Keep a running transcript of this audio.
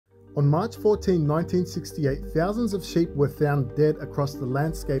On March 14, 1968, thousands of sheep were found dead across the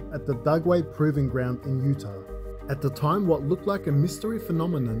landscape at the Dugway Proving Ground in Utah. At the time, what looked like a mystery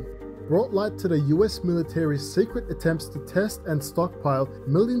phenomenon brought light to the US military's secret attempts to test and stockpile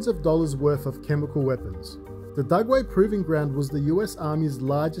millions of dollars worth of chemical weapons. The Dugway Proving Ground was the US Army's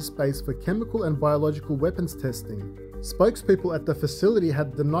largest base for chemical and biological weapons testing. Spokespeople at the facility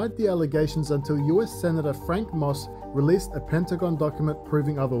had denied the allegations until US Senator Frank Moss released a Pentagon document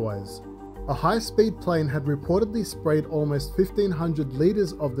proving otherwise. A high-speed plane had reportedly sprayed almost 1,500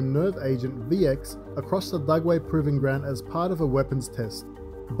 liters of the nerve agent VX across the Dugway Proving Ground as part of a weapons test.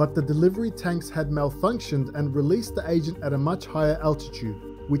 But the delivery tanks had malfunctioned and released the agent at a much higher altitude,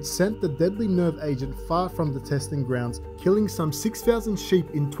 which sent the deadly nerve agent far from the testing grounds, killing some 6,000 sheep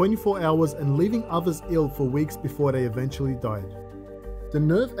in 24 hours and leaving others ill for weeks before they eventually died. The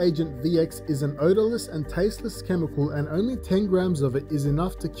nerve agent VX is an odorless and tasteless chemical, and only 10 grams of it is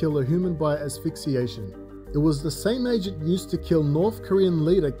enough to kill a human by asphyxiation. It was the same agent used to kill North Korean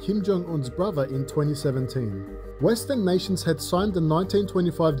leader Kim Jong-un's brother in 2017. Western nations had signed the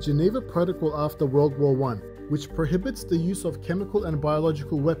 1925 Geneva Protocol after World War I, which prohibits the use of chemical and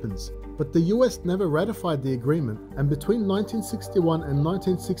biological weapons, but the US never ratified the agreement, and between 1961 and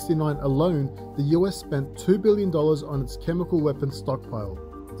 1969 alone, the US spent $2 billion on its chemical weapons stockpile.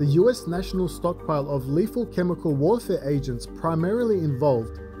 The US national stockpile of lethal chemical warfare agents primarily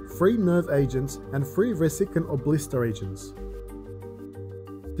involved free nerve agents and free vesicant or blister agents.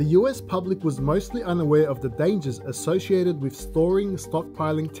 The US public was mostly unaware of the dangers associated with storing,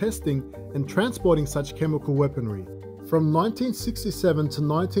 stockpiling, testing, and transporting such chemical weaponry. From 1967 to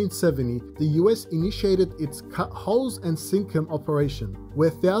 1970, the US initiated its Cut Holes and Sink 'em operation,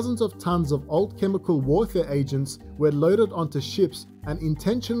 where thousands of tons of old chemical warfare agents were loaded onto ships and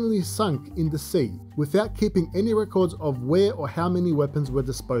intentionally sunk in the sea, without keeping any records of where or how many weapons were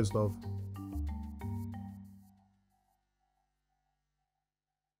disposed of.